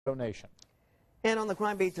donation. And on the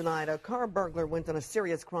crime beat tonight, a car burglar went on a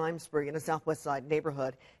serious crime spree in a Southwest Side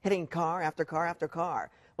neighborhood, hitting car after car after car.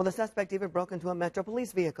 Well, the suspect even broke into a Metro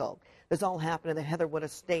police vehicle. This all happened in the Heatherwoods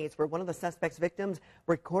Estates, where one of the suspect's victims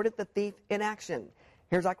recorded the thief in action.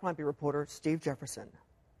 Here's our crime beat reporter, Steve Jefferson.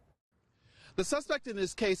 The suspect in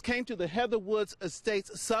this case came to the Heatherwoods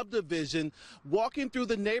Estates subdivision, walking through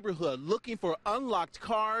the neighborhood looking for unlocked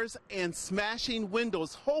cars and smashing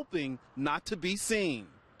windows, hoping not to be seen.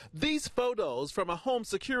 These photos from a home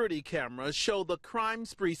security camera show the crime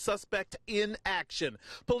spree suspect in action.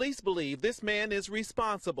 Police believe this man is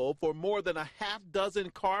responsible for more than a half-dozen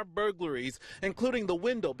car burglaries, including the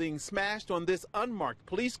window being smashed on this unmarked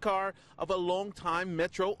police car of a longtime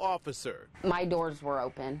Metro officer. My doors were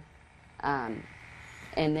open.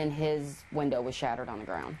 And then his window was shattered on the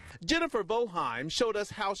ground. Jennifer Volheim showed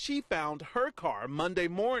us how she found her car Monday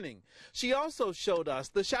morning. She also showed us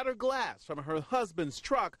the shattered glass from her husband's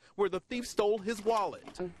truck where the thief stole his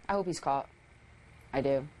wallet. I hope he's caught. I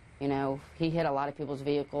do. You know, he hit a lot of people's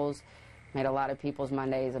vehicles, made a lot of people's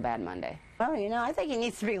Mondays a bad Monday. Well, you know, I think he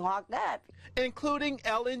needs to be locked up. Including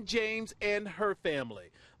Ellen James and her family.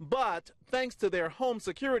 But thanks to their home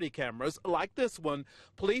security cameras, like this one,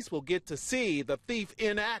 police will get to see the thief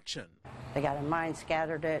in action. They got a mine,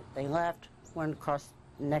 scattered it, they left, went across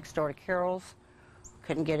next door to Carol's,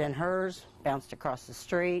 couldn't get in hers, bounced across the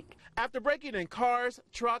street. After breaking in cars,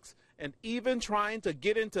 trucks, and even trying to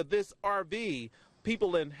get into this RV,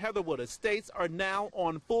 people in Heatherwoods Estates are now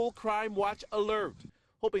on full crime watch alert,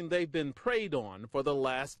 hoping they've been preyed on for the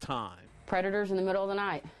last time. Predators in the middle of the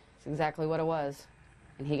night. That's exactly what it was.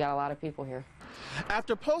 And he got a lot of people here.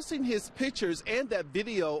 After posting his pictures and that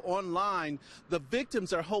video online, the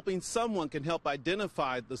victims are hoping someone can help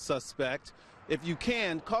identify the suspect. If you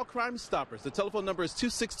can, call Crime Stoppers. The telephone number is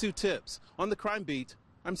 262-TIPS. On the Crime Beat,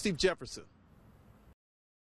 I'm Steve Jefferson.